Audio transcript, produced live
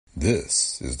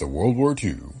This is the World War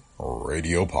II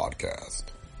Radio Podcast.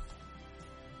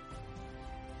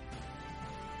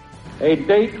 A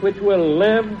date which will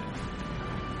live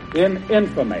in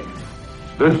infamy.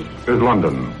 This is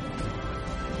London.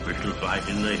 We shall fight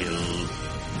in the hills.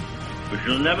 We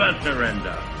shall never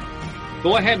surrender.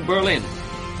 Go ahead, Berlin.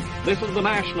 This is the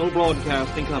National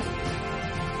Broadcasting Company.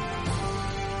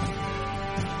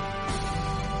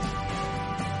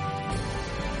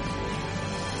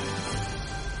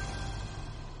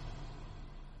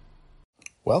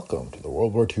 Welcome to the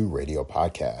World War II Radio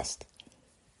Podcast.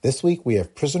 This week we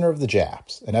have Prisoner of the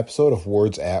Japs, an episode of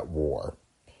Words at War.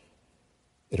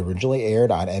 It originally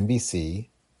aired on NBC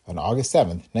on August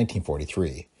 7th,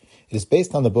 1943. It is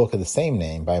based on the book of the same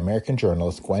name by American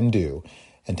journalist Gwen Dew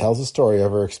and tells the story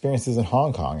of her experiences in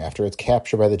Hong Kong after its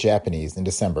capture by the Japanese in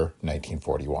December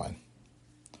 1941.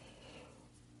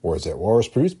 Words at War was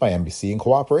produced by NBC in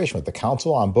cooperation with the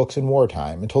Council on Books in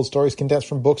Wartime and told stories condensed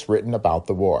from books written about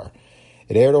the war.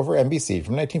 It aired over NBC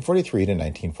from 1943 to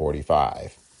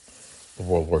 1945. The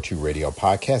World War II Radio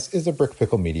Podcast is a Brick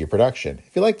Pickle Media production.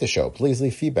 If you like the show, please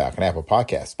leave feedback on Apple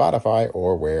Podcasts, Spotify,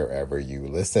 or wherever you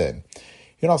listen.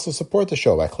 You can also support the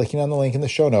show by clicking on the link in the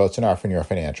show notes and offering your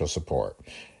financial support.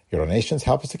 Your donations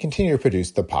help us to continue to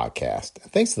produce the podcast.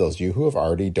 Thanks to those of you who have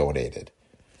already donated.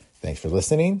 Thanks for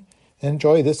listening, and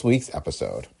enjoy this week's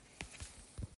episode.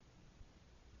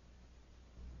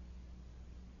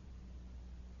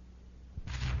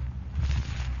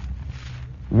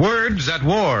 Words at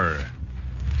War,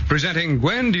 presenting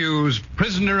Gwen Dew's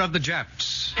Prisoner of the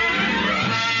Japs.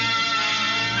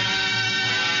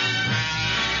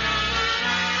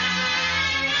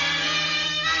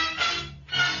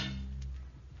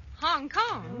 Hong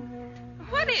Kong?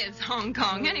 What is Hong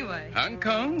Kong, anyway? Hong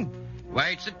Kong? Why,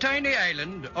 it's a tiny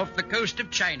island off the coast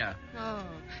of China. Oh,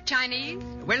 Chinese?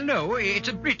 Well, no, it's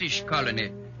a British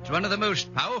colony. It's one of the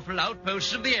most powerful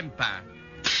outposts of the empire.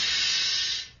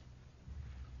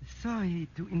 Sorry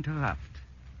to interrupt.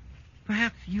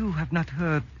 Perhaps you have not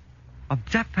heard of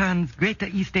Japan's Greater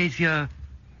East Asia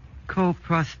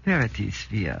co-prosperity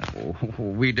sphere. Oh,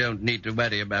 we don't need to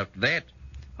worry about that.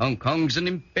 Hong Kong's an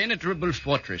impenetrable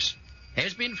fortress.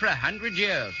 Has been for 100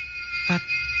 years. But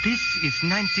this is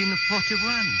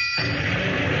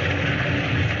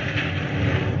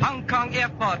 1941. Hong Kong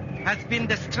airport has been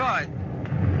destroyed.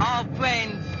 All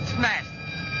planes smashed.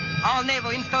 All naval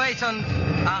installations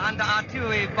are under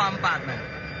artillery bombardment.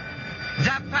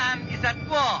 Japan is at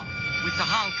war with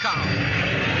Hong Kong.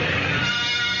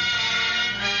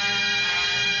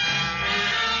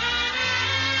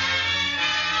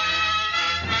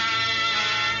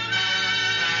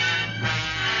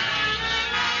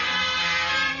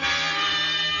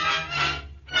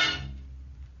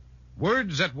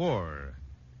 Words at War.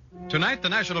 Tonight, the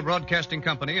National Broadcasting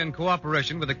Company, in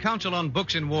cooperation with the Council on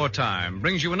Books in Wartime,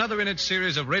 brings you another in its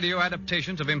series of radio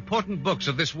adaptations of important books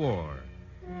of this war.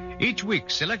 Each week,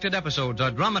 selected episodes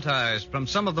are dramatized from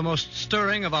some of the most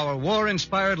stirring of our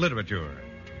war-inspired literature.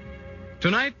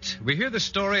 Tonight, we hear the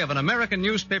story of an American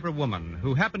newspaper woman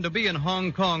who happened to be in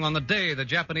Hong Kong on the day the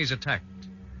Japanese attacked.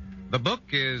 The book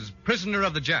is Prisoner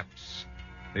of the Japs.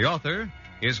 The author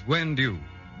is Gwen Dew.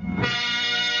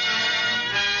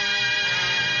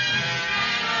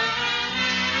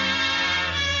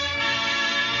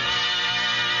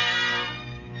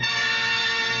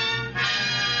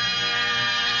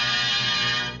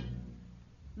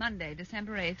 Monday,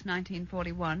 December 8th,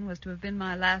 1941, was to have been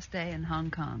my last day in Hong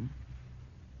Kong.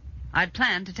 I'd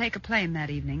planned to take a plane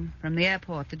that evening from the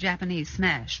airport the Japanese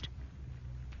smashed.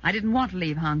 I didn't want to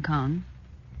leave Hong Kong.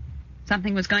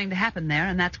 Something was going to happen there,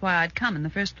 and that's why I'd come in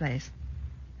the first place,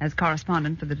 as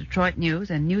correspondent for the Detroit News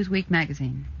and Newsweek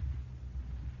magazine.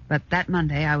 But that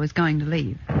Monday, I was going to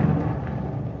leave.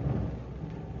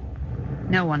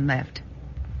 No one left.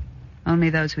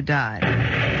 Only those who died.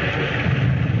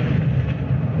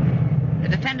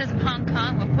 The defenders of Hong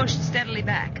Kong were pushed steadily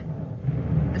back.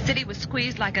 The city was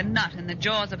squeezed like a nut in the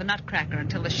jaws of a nutcracker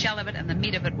until the shell of it and the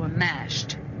meat of it were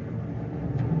mashed.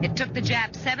 It took the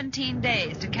Japs 17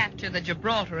 days to capture the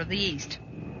Gibraltar of the East.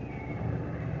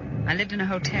 I lived in a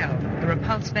hotel, the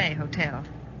Repulse Bay Hotel.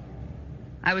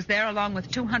 I was there along with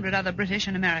 200 other British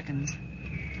and Americans,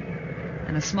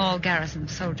 and a small garrison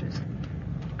of soldiers.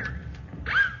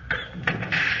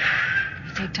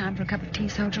 Take time for a cup of tea,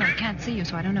 soldier? I can't see you,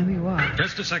 so I don't know who you are.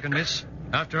 Just a second, miss.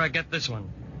 After I get this one.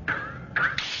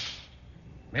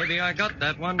 Maybe I got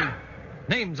that one.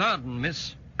 Name's Arden,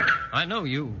 miss. I know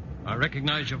you. I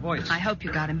recognize your voice. I hope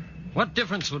you got him. What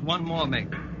difference would one more make?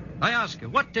 I ask you,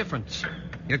 what difference?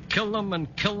 You kill them,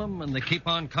 and they keep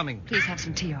on coming. Please have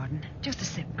some tea, Arden. Just a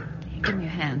sip. Give me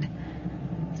your hand.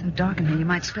 So dark in here you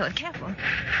might spill it. Careful.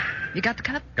 You got the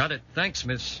cup? Got it. Thanks,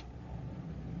 miss.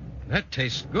 That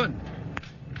tastes good.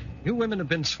 You women have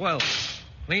been swell.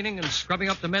 Cleaning and scrubbing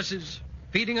up the messes,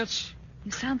 feeding us.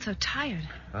 You sound so tired.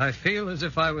 I feel as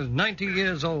if I was 90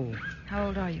 years old. How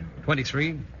old are you?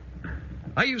 23.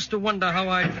 I used to wonder how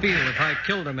I'd feel if I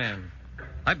killed a man.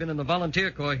 I've been in the volunteer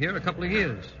corps here a couple of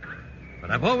years. But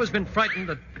I've always been frightened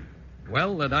that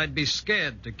I'd be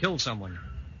scared to kill someone.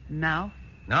 Now?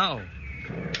 Now,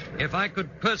 if I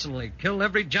could personally kill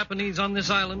every Japanese on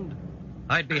this island,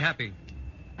 I'd be happy.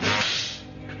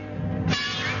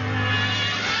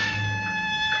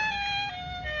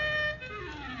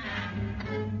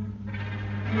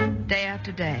 Day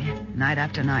after day, night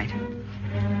after night.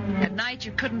 At night,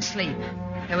 you couldn't sleep.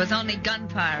 There was only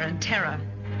gunfire and terror.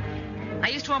 I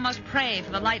used to almost pray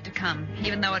for the light to come,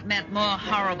 even though it meant more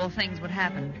horrible things would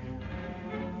happen.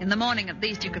 In the morning, at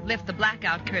least, you could lift the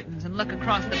blackout curtains and look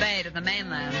across the bay to the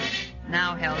mainland,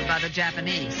 now held by the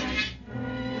Japanese.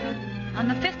 On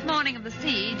the 5th morning of the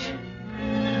siege,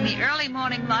 in the early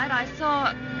morning light, I saw...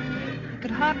 I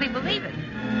could hardly believe it.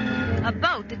 A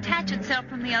boat detach itself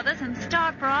from the others and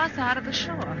start for our side of the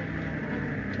shore,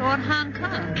 toward Hong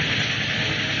Kong.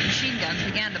 Machine guns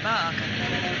began to bark.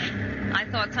 I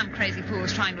thought some crazy fool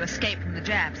was trying to escape from the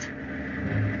Japs.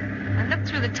 I looked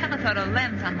through the telephoto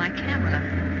lens on my camera.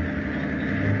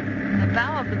 In the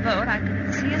bow of the boat, I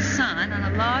could see a sign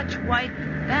on a large white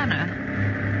banner.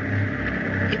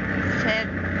 It said,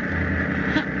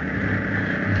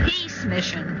 Peace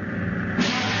Mission.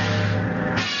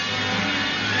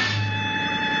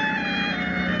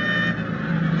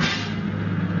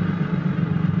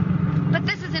 But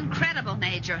this is incredible,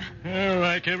 Major.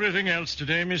 Like everything else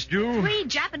today, Miss Dew. 3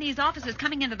 Japanese officers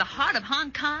coming into the heart of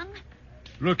Hong Kong?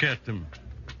 Look at them.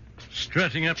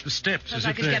 Strutting up the steps as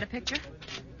I if could they... get a picture.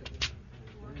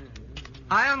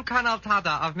 I am Colonel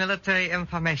Tada of Military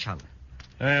Information.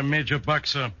 I am Major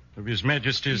Boxer of His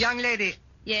Majesty's... Young lady.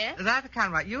 Yes? That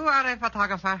camera. You are a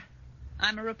photographer.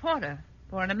 I'm a reporter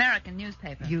for an American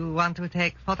newspaper. You want to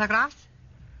take photographs?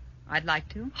 I'd like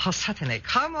to. Oh, certainly.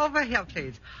 Come over here,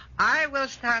 please. I will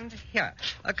stand here.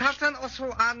 Captain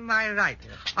Osu on my right.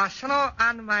 Snow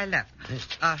on my left.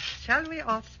 Shall we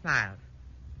all smile?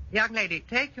 Young lady,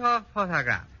 take your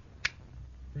photograph.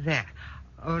 There.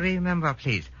 Remember,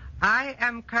 please, I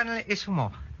am Colonel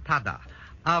Isumo Tada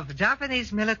of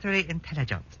Japanese military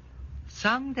intelligence.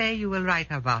 Someday you will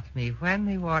write about me when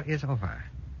the war is over.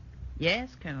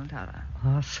 Yes, Colonel Tada.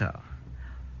 Oh, so.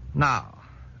 Now,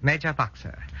 Major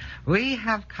Boxer, we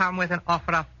have come with an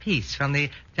offer of peace from the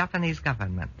Japanese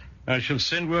government. I shall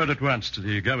send word at once to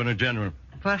the Governor General.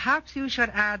 Perhaps you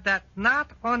should add that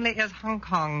not only is Hong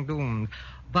Kong doomed,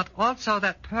 but also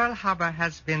that Pearl Harbor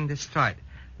has been destroyed.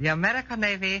 The American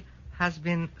Navy has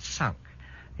been sunk.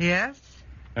 Yes?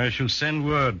 I shall send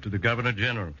word to the Governor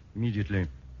General immediately.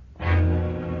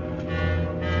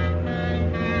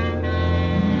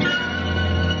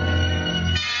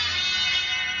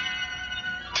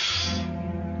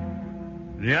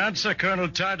 The answer, Colonel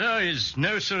Tada, is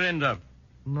no surrender.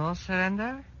 No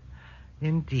surrender?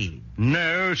 Indeed.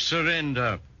 No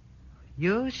surrender.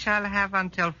 You shall have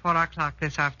until 4 o'clock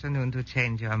this afternoon to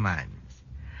change your minds.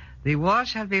 The war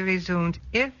shall be resumed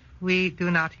if we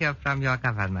do not hear from your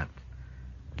government.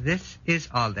 This is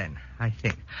all then, I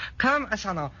think. Come,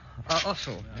 Asano.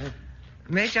 Also,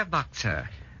 Major Boxer,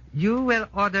 you will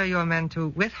order your men to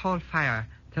withhold fire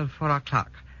till 4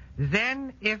 o'clock.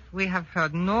 Then, if we have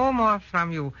heard no more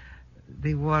from you,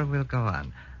 the war will go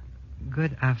on.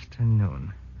 Good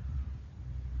afternoon.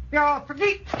 Your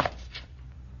forget.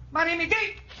 My name is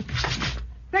Gate.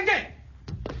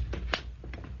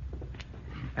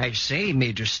 I say,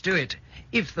 Major Stewart,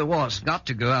 if the war's got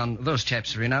to go on, those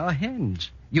chaps are in our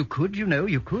hands. You could.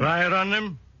 Fire on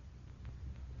them?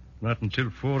 Not until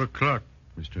 4 o'clock,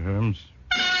 Mr. Holmes.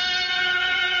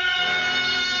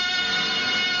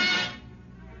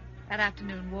 That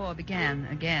afternoon war began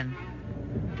again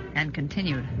and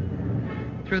continued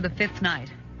through the 5th night,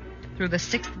 through the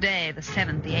 6th day, the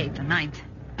 7th, the 8th, the 9th.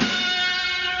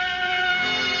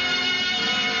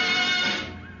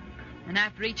 And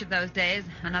after each of those days,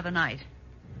 another night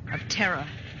of terror,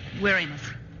 weariness,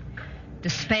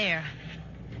 despair.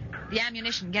 The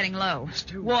ammunition getting low,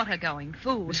 water going,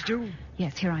 food. Miss Dew?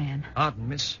 Yes, here I am. Pardon,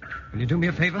 miss. Will you do me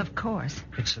a favor? Of course.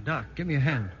 It's so dark. Give me a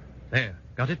hand. There.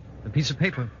 Got it? The piece of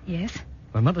paper. Yes?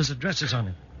 My mother's address is on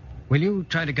it. Will you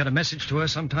try to get a message to her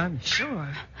sometime? Sure.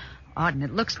 Arden,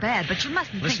 it looks bad, but you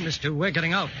mustn't Listen, think... Miss Dew, we're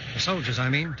getting out. The soldiers, I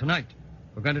mean, tonight.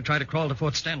 We're going to try to crawl to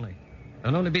Fort Stanley.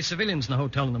 There'll only be civilians in the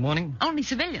hotel in the morning. Only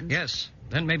civilians? Yes.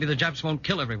 Then maybe the Japs won't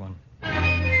kill everyone.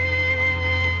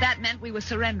 That meant we were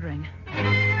surrendering.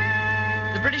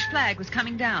 The British flag was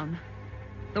coming down.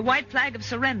 The white flag of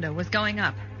surrender was going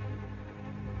up.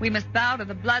 We must bow to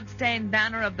the blood-stained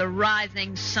banner of the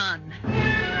rising sun.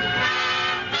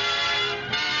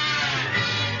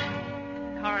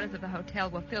 The corridors of the hotel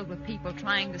were filled with people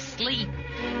trying to sleep.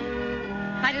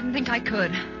 I didn't think I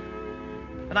could.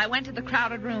 But I went to the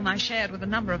crowded room I shared with a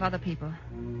number of other people.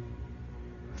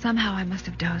 Somehow I must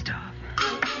have dozed off.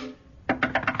 Get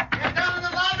down in the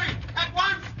lobby! At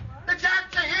once! The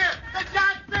Japs are here! The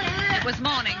Japs are here! It was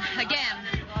morning, again.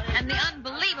 And the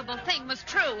unbelievable thing was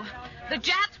true. The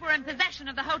Japs were in possession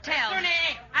of the hotel.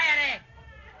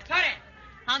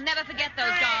 I'll never forget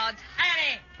those guards.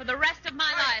 For the rest of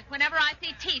my life, whenever I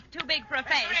see teeth too big for a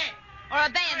face, or a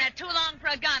bayonet too long for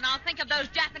a gun, I'll think of those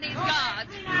Japanese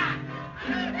guards.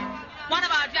 One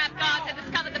of our Jap guards had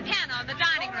discovered the piano in the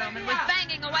dining room and was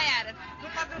banging away at it,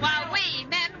 while we,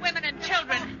 men, women, and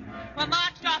children, were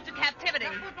marched off to captivity.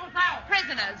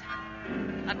 Prisoners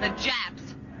of the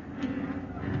Japs.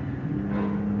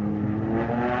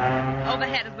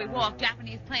 Overhead, as we walked,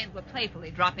 Japanese planes were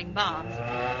playfully dropping bombs.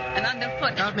 And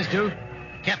underfoot... Out, Miss Dew.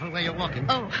 Careful where you're walking.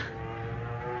 Oh.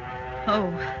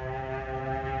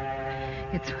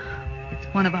 It's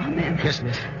one of our men. Yes,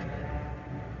 miss.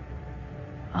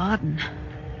 Arden.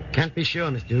 Can't be sure,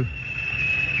 Miss Dew.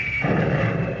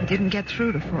 He didn't get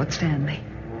through to Fort Stanley.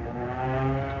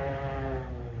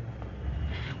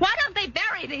 Why don't they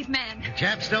bury these men?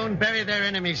 Japs don't bury their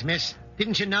enemies, miss.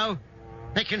 Didn't you know?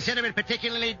 They consider it a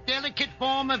particularly delicate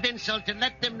form of insult to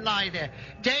let them lie there,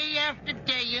 day after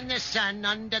day in the sun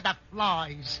under the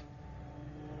flies.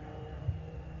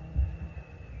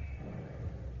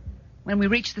 When we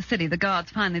reached the city, the guards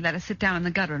finally let us sit down in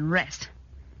the gutter and rest.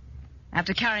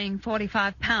 After carrying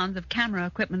 45 pounds of camera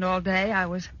equipment all day, I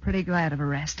was pretty glad of a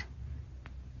rest.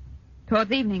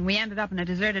 Towards evening, we ended up in a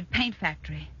deserted paint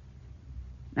factory.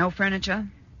 No furniture,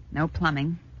 no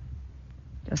plumbing,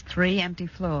 just 3 empty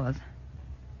floors,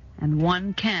 and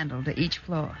 1 candle to each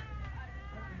floor.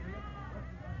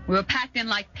 We were packed in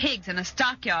like pigs in a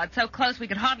stockyard, so close we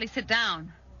could hardly sit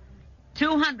down.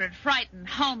 200 frightened,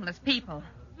 homeless people.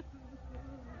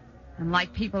 And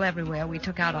like people everywhere, we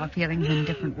took out our feelings in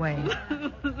different ways.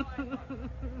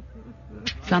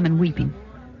 Some in weeping.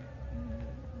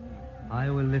 I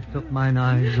will lift up mine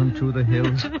eyes unto the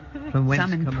hills, from whence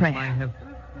Some in cometh prayer. my help.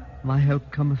 My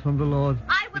help cometh from the Lord,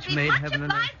 I would which be made much heaven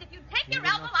and earth. obliged if you'd take your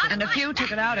elbow out And of a few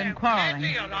took it out in quarreling.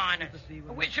 Your Honor.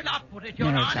 We should not put it,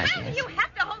 Your No, Honor. exactly. Well, you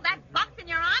have to hold that box in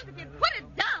your arms if you put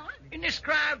it down. In this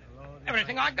crowd,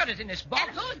 everything I got is in this box.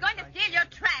 And who's going to steal your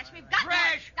trash? We've got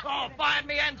Trash! Oh, find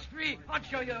me hands free. I'll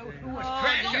show you who was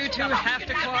trash. You two have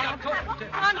to quarrel.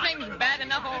 Aren't things bad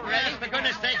enough already? Yes, for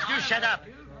goodness sakes, do shut up.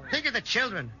 Think of the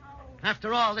children.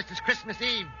 After all, this is Christmas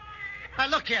Eve. Now,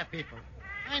 look here, people.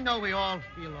 I know we all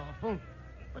feel awful,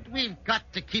 but we've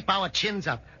got to keep our chins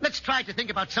up. Let's try to think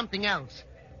about something else.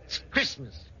 It's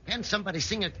Christmas. Can somebody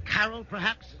sing a carol,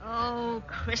 perhaps? Oh,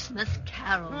 Christmas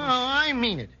carols. Oh, I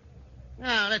mean it.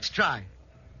 Now, let's try.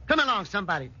 Come along,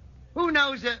 somebody. Who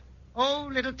knows the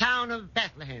old little town of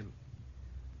Bethlehem?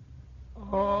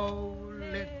 Oh,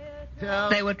 little...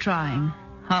 They were trying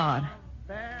hard.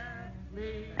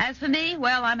 As for me,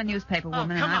 well, I'm a newspaper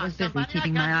woman, and I was busy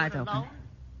keeping my eyes open.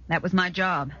 That was my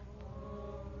job.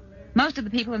 Most of the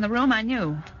people in the room I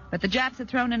knew, but the Japs had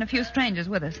thrown in a few strangers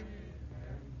with us.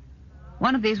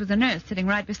 One of these was a nurse sitting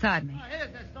right beside me. Here's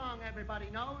a song everybody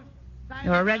knows.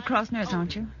 You're a Red Cross nurse,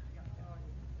 aren't you?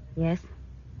 Yes.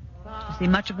 Did you see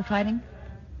much of the fighting?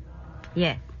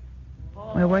 Yes.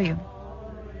 Where were you?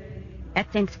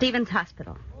 At St. Stephen's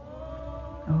Hospital.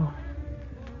 Oh.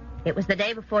 It was the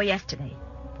day before yesterday.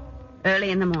 Early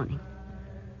in the morning.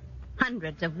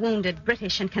 Hundreds of wounded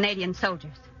British and Canadian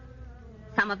soldiers.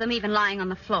 Some of them even lying on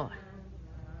the floor.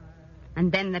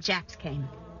 And then the Japs came.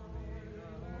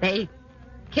 They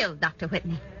killed Dr.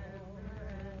 Whitney.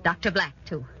 Dr. Black,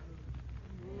 too.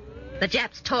 The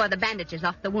Japs tore the bandages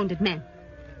off the wounded men.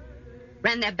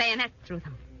 Ran their bayonets through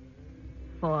them.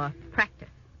 For practice.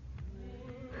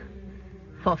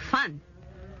 For fun.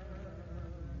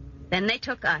 Then they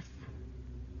took us,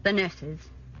 the nurses,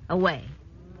 away,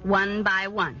 one by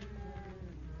one.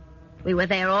 We were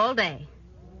there all day,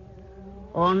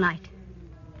 all night.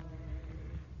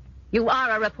 You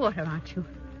are a reporter, aren't you?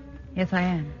 Yes, I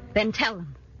am. Then tell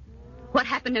them what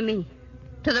happened to me,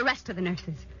 to the rest of the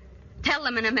nurses. Tell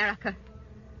them in America,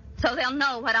 so they'll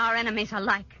know what our enemies are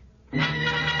like.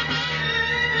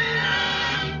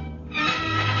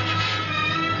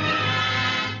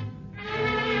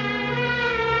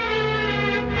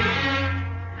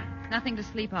 Nothing to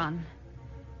sleep on.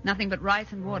 Nothing but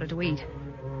rice and water to eat.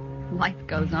 Life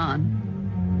goes on.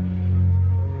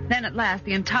 Then at last,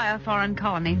 the entire foreign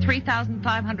colony,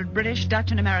 3,500 British,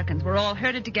 Dutch, and Americans, were all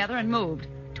herded together and moved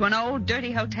to an old,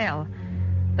 dirty hotel,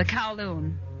 the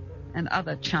Kowloon, and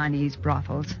other Chinese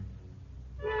brothels.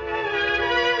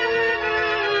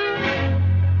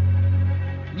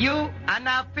 You are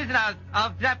now prisoners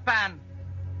of Japan.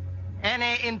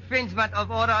 Any infringement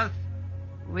of orders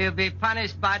will be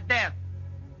punished by death,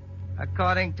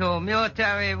 according to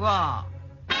military law.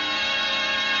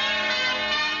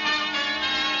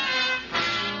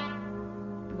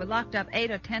 We were locked up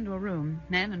 8 or 10 to a room,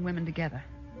 men and women together.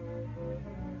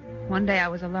 One day I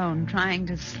was alone, trying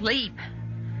to sleep.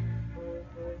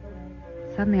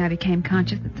 Suddenly I became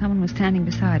conscious that someone was standing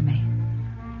beside me.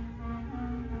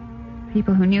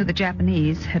 People who knew the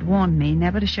Japanese had warned me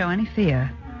never to show any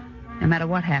fear, no matter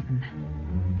what happened.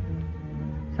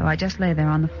 So I just lay there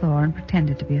on the floor and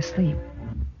pretended to be asleep.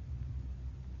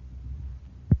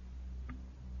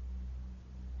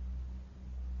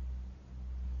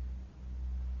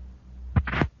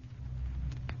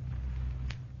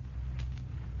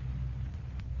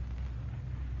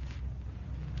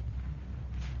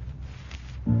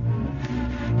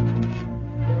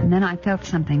 And then I felt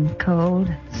something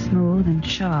cold, smooth, and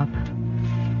sharp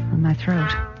on my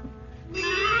throat.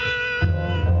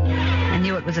 I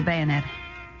knew it was a bayonet,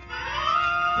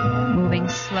 moving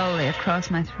slowly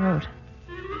across my throat,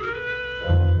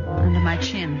 under my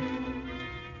chin,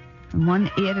 from one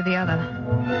ear to the other.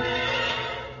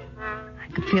 I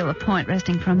could feel the point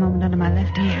resting for a moment under my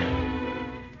left ear,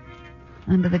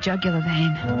 under the jugular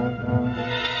vein.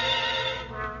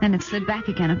 Then it slid back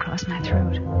again across my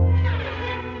throat.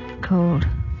 Cold,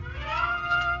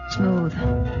 smooth,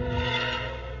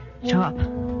 sharp.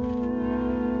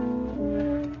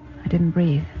 I didn't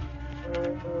breathe.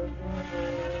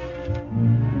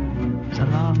 It was a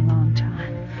long, long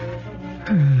time.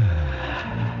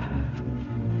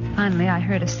 Finally, I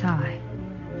heard a sigh.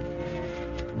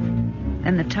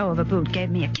 Then the toe of a boot gave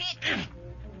me a kick.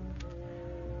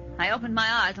 I opened my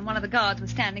eyes, and one of the guards was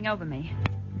standing over me,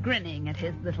 grinning at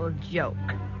his little joke.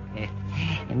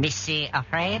 Missy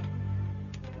afraid?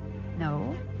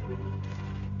 No.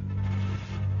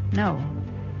 No,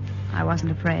 I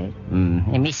wasn't afraid.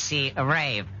 Missy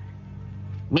rave.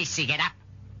 Missy, get up.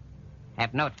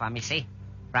 Have note for Missy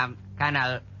from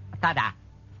Colonel Tada.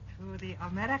 To the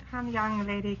American young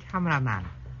lady cameraman,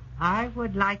 I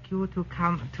would like you to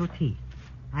come to tea.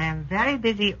 I am very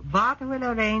busy, but will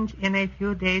arrange in a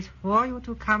few days for you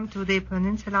to come to the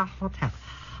Peninsula Hotel.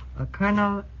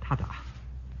 Colonel Tada.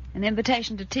 An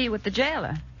invitation to tea with the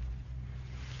jailer.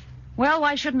 Well,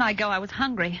 why shouldn't I go? I was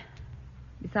hungry.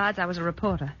 Besides, I was a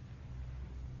reporter.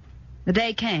 The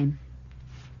day came.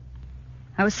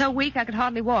 I was so weak I could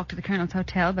hardly walk to the colonel's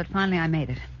hotel, but finally I made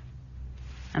it.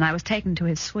 And I was taken to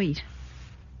his suite.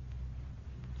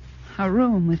 A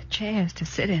room with chairs to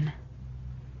sit in.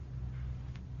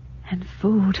 And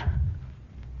food.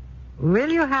 Will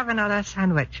you have another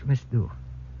sandwich, Miss Dew?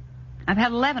 I've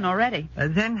had 11 already.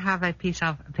 Then have a piece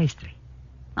of pastry.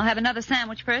 I'll have another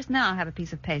sandwich first, now I'll have a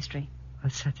piece of pastry.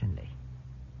 Certainly.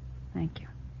 Thank you.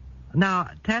 Now,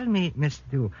 tell me, Miss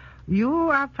Dew, you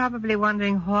are probably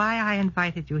wondering why I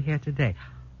invited you here today.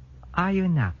 Are you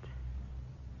not?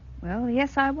 Well,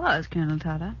 yes, I was, Colonel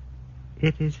Tada.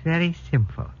 It is very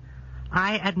simple.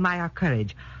 I admire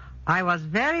courage. I was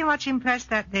very much impressed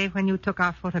that day when you took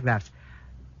our photographs.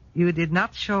 You did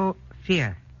not show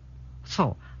fear.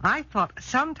 So, I thought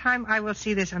sometime I will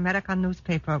see this American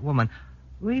newspaper woman.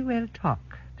 We will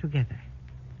talk together.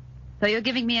 So you're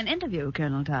giving me an interview,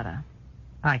 Colonel Tada?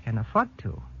 I can afford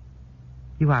to.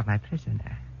 You are my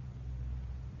prisoner.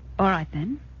 All right,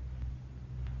 then.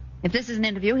 If this is an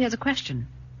interview, here's a question.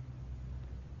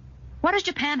 What does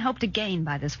Japan hope to gain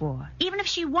by this war? Even if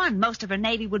she won, most of her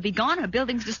navy would be gone, her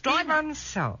buildings destroyed. Even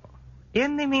so.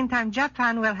 In the meantime,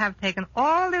 Japan will have taken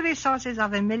all the resources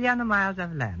of 1 million miles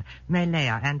of land,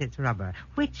 Malaya and its rubber,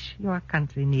 which your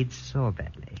country needs so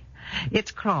badly.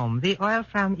 Its chrome, the oil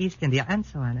from East India, and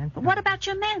so on and so on. But what about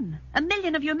your men? 1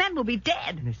 million of your men will be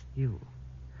dead. Miss Dew,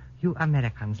 you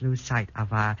Americans lose sight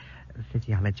of our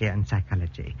physiology and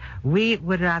psychology. We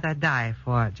would rather die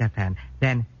for Japan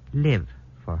than live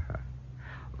for her.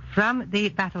 From the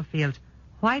battlefield,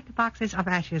 white boxes of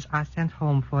ashes are sent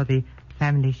home for the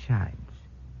family shrines.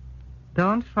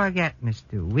 Don't forget, Miss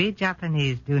Dew, we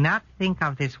Japanese do not think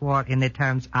of this war in the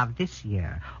terms of this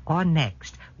year or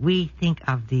next. We think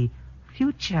of the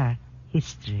future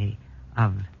history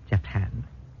of Japan.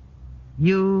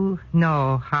 You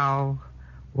know how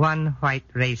one white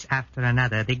race after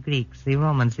another, the Greeks, the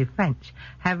Romans, the French,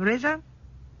 have risen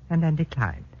and then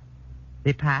declined.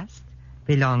 The past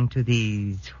belonged to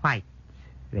these white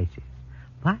races.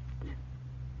 But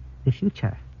The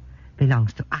future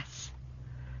belongs to us.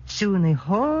 Soon the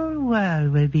whole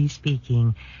world will be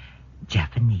speaking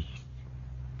Japanese.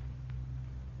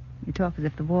 You talk as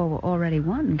if the war were already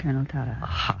won, Colonel Tata.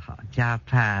 Oh,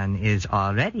 Japan is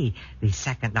already the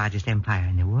second largest empire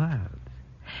in the world.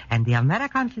 And the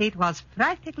American fleet was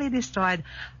practically destroyed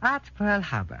at Pearl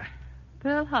Harbor.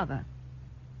 Pearl Harbor.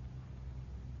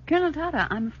 Colonel Tata,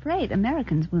 I'm afraid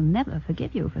Americans will never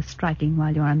forgive you for striking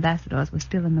while your ambassadors were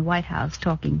still in the White House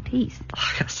talking peace.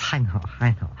 Oh, yes, I know.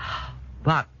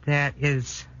 But there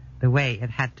is the way it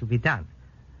had to be done.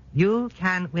 You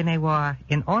can win a war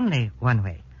in only one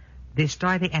way.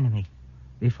 Destroy the enemy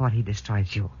before he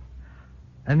destroys you.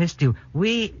 Miss Dew,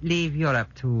 we leave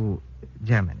Europe to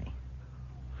Germany.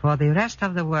 For the rest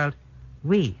of the world,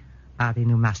 we are the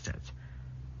new masters.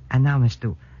 And now, Miss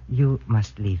Dew, you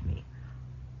must leave me.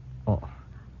 Oh,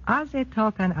 as a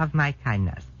token of my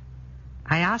kindness,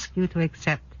 I ask you to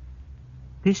accept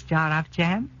this jar of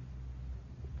jam.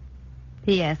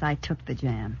 P.S. I took the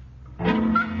jam.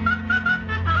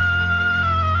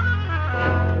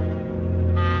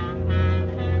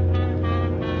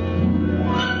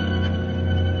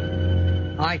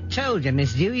 I told you,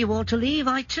 Miss Dew, you ought to leave.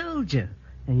 I told you.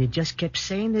 And you just kept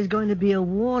saying there's going to be a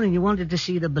war and you wanted to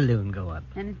see the balloon go up.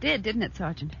 And it did, didn't it,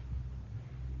 Sergeant?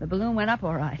 The balloon went up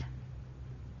all right.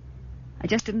 I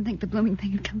just didn't think the blooming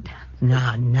thing had come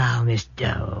down. Now, Miss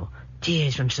Dew.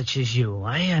 Tears from such as you.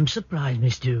 I am surprised,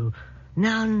 Miss Dew.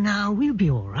 Now, we'll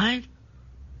be all right.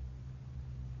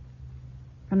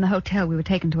 From the hotel, we were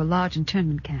taken to a large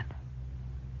internment camp.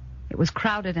 It was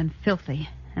crowded and filthy,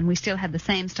 and we still had the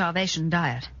same starvation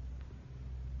diet.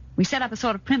 We set up a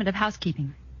sort of primitive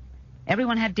housekeeping.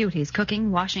 Everyone had duties: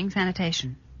 cooking, washing,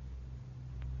 sanitation.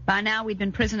 By now, we'd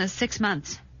been prisoners 6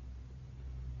 months.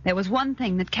 There was one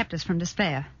thing that kept us from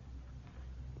despair.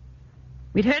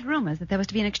 We'd heard rumors that there was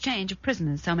to be an exchange of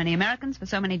prisoners, so many Americans for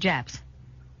so many Japs.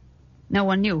 No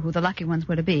one knew who the lucky ones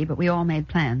were to be, but we all made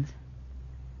plans.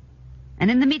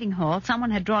 And in the meeting hall,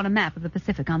 someone had drawn a map of the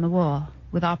Pacific on the wall,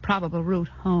 with our probable route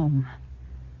home.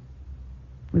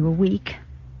 We were weak,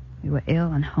 we were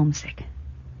ill and homesick.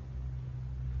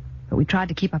 But we tried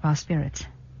to keep up our spirits.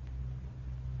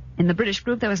 In the British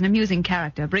group, there was an amusing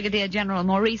character, Brigadier General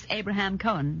Maurice Abraham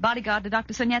Cohen, bodyguard to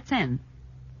Dr. Sun Yat-sen.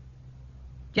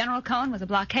 General Cohen was a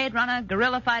blockade runner,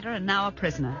 guerrilla fighter, and now a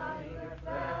prisoner.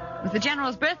 It was the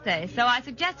general's birthday, so I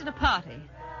suggested a party.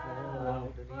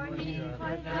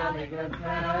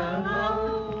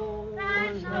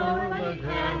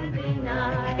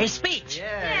 A speech.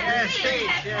 Yeah,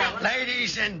 speech. Yeah.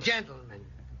 Ladies and gentlemen,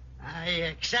 I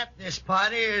accept this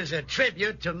party as a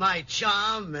tribute to my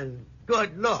charm and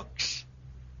good looks.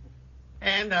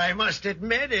 And I must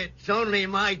admit, it's only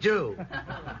my due.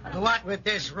 What with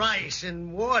this rice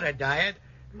and water diet,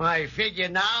 my figure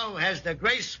now has the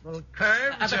graceful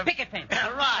curves of a picket fence.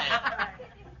 Right.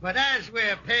 But as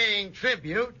we're paying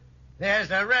tribute, there's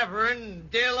the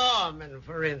Reverend Dill Orman,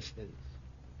 for instance.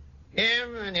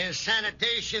 Him and his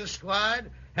sanitation squad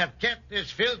have kept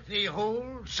this filthy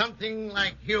hole something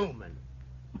like human.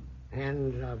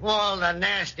 And of all the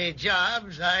nasty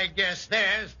jobs, I guess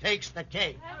theirs takes the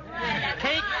cake.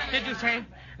 Cake, did you say?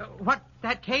 What,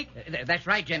 that cake? That's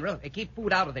right, General. Keep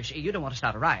food out of this. You don't want to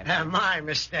start a riot. My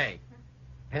mistake.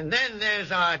 And then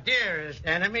there's our dearest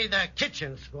enemy, the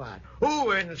kitchen squad,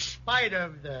 who, in spite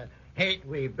of the hate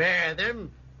we bear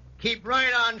them, keep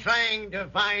right on trying to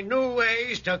find new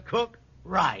ways to cook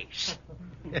rice.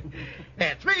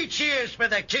 3 cheers for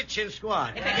the kitchen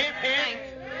squad. Hip, hip.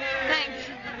 Thanks.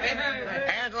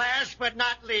 And last but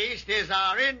not least is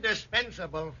our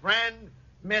indispensable friend,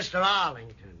 Mr.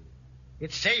 Arlington.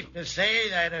 It's safe to say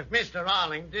that if Mr.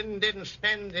 Arlington didn't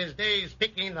spend his days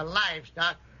picking the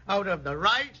livestock out of the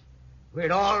rice,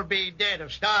 we'd all be dead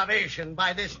of starvation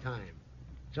by this time.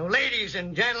 So, ladies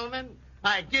and gentlemen,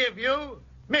 I give you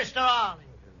Mr. Arlington.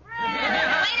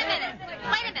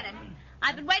 Wait a minute.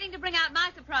 I've been waiting to bring out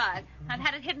my surprise. I've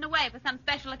had it hidden away for some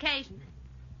special occasion.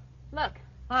 Look.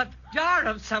 A jar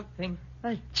of something.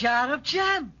 A jar of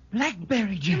jam.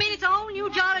 Blackberry jam. You mean it's a whole new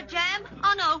jar of jam?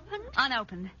 Unopened?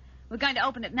 Unopened. We're going to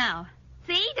open it now.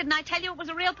 See? Didn't I tell you it was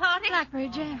a real party? Blackberry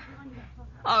jam.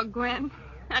 Oh, Gwen.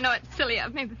 I know it's silly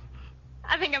of me, but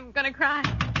I think I'm going to cry.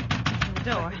 The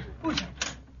door.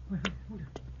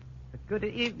 Good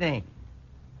evening.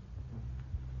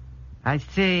 I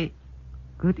say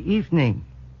good evening.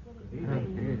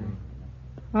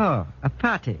 Oh, a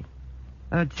party.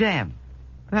 A jam.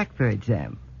 Blackberry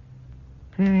jam.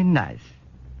 Very nice.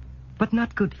 But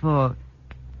not good for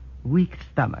weak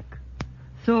stomach.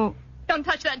 So... Don't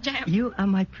touch that jam. You are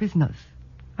my prisoners.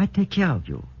 I take care of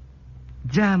you.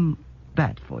 Jam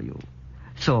bad for you.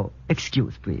 So,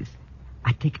 excuse, please.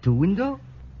 I take the window.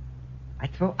 I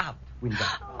throw out window.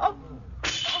 Oh.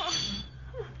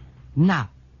 Now,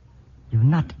 you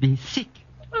not be sick.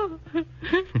 Oh.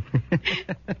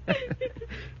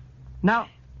 Now,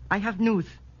 I have news.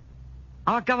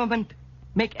 Our government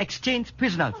make exchange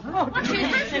prisoners.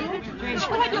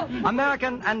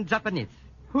 American and Japanese.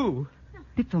 Who?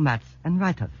 Diplomats and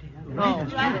writers. Oh.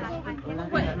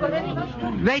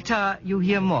 Later, you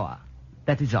hear more.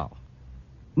 That is all.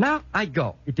 Now I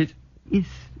go. It is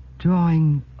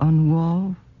drawing on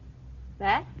wall.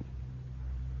 That?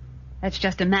 That's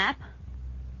just a map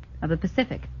of the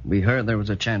Pacific. We heard there was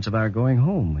a chance of our going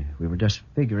home. We were just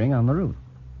figuring on the route.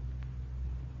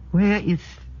 Where is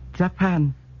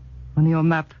Japan on your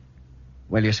map?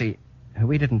 Well, you see,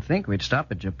 we didn't think we'd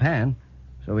stop at Japan,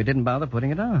 so we didn't bother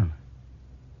putting it on.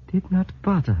 Did not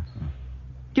bother.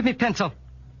 Give me pencil.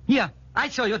 Here, I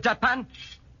show you Japan.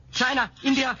 China,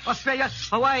 India, Australia,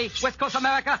 Hawaii, West Coast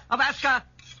America, Alaska,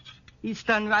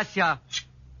 Eastern Russia.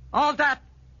 All that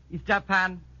is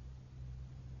Japan.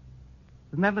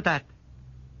 Remember that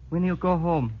when you go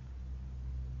home.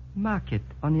 Mark it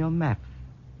on your maps.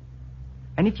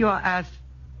 And if you are asked,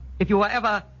 if you were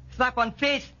ever slapped on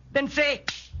face, then say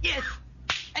yes,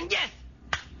 and yes,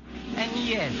 and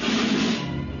yes.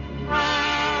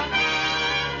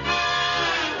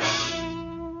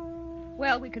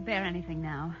 Well, we could bear anything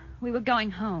now. We were going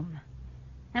home.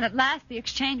 And at last the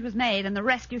exchange was made and the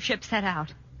rescue ship set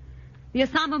out. The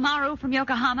Osamu Maru from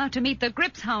Yokohama to meet the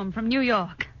Grips home from New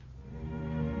York.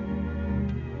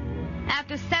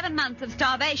 After 7 months of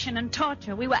starvation and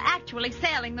torture, we were actually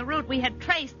sailing the route we had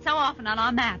traced so often on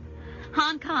our map.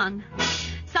 Hong Kong,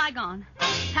 Saigon,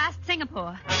 past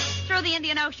Singapore, through the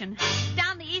Indian Ocean,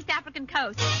 down the East African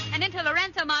coast, and into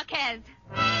Lorenzo Marquez.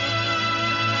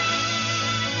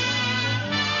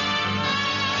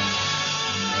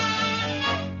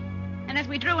 And as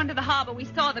we drew into the harbor, we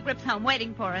saw the Grips home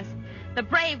waiting for us. The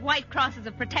brave white crosses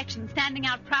of protection standing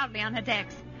out proudly on her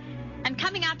decks. And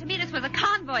coming out to meet us was a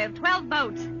convoy of 12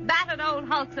 boats, battered old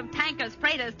hulks of tankers,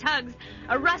 freighters, tugs,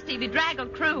 a rusty,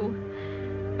 bedraggled crew.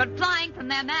 But flying from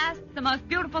their masts, the most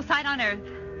beautiful sight on earth,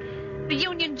 the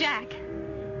Union Jack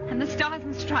and the Stars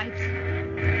and Stripes.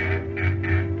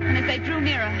 And as they drew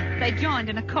nearer, they joined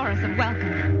in a chorus of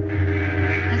welcome,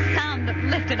 a sound that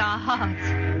lifted our hearts,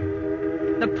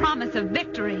 the promise of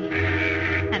victory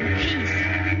and peace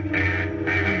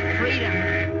and freedom.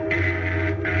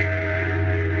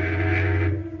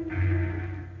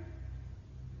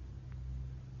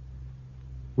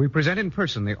 We present in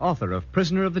person the author of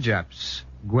Prisoner of the Japs,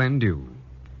 Gwen Dew.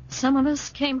 Some of us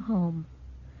came home,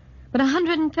 but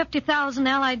 150,000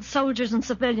 Allied soldiers and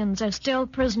civilians are still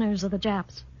prisoners of the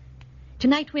Japs.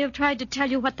 Tonight we have tried to tell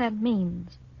you what that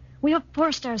means. We have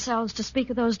forced ourselves to speak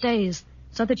of those days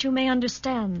so that you may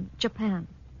understand Japan.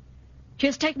 She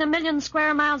has taken 1 million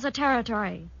square miles of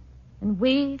territory, and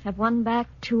we have won back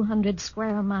 200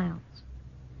 square miles.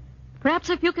 Perhaps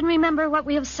if you can remember what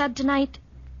we have said tonight,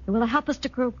 it will help us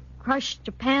to crush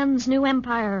Japan's new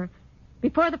empire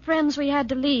before the friends we had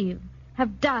to leave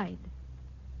have died,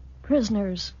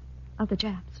 prisoners of the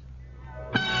Japs.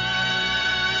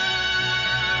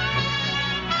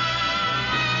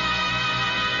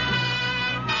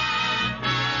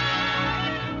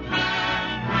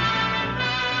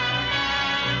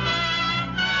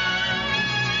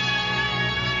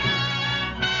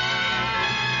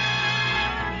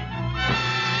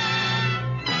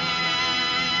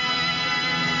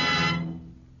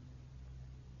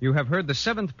 You have heard the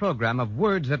 7th program of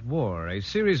Words at War, a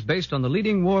series based on the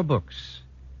leading war books.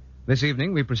 This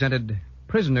evening we presented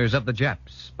Prisoners of the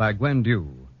Japs by Gwen Dew.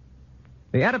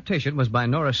 The adaptation was by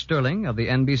Nora Sterling of the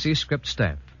NBC script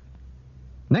staff.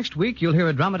 Next week you'll hear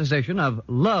a dramatization of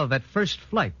Love at First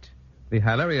Flight, the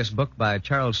hilarious book by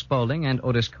Charles Spaulding and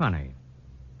Otis Carney.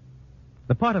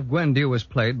 The part of Gwen Dew was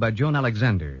played by Joan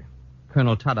Alexander.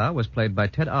 Colonel Tada was played by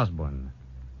Ted Osborne.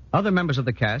 Other members of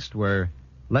the cast were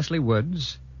Leslie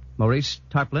Woods, Maurice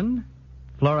Tarplin,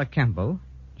 Flora Campbell,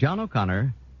 John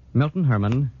O'Connor, Milton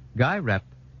Herman, Guy Rep,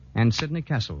 and Sidney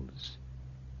Castles.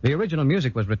 The original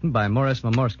music was written by Morris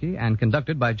Momorsky and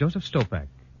conducted by Joseph Stopak.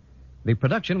 The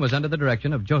production was under the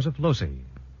direction of Joseph Losey.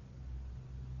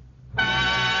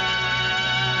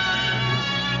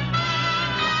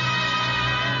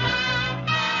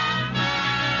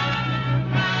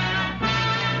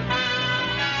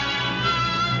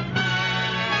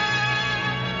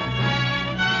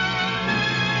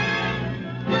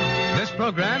 This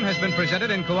program has been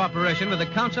presented in cooperation with the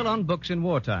Council on Books in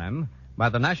Wartime by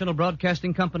the National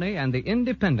Broadcasting Company and the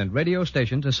independent radio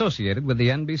stations associated with the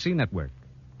NBC network.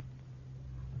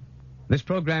 This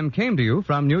program came to you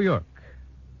from New York.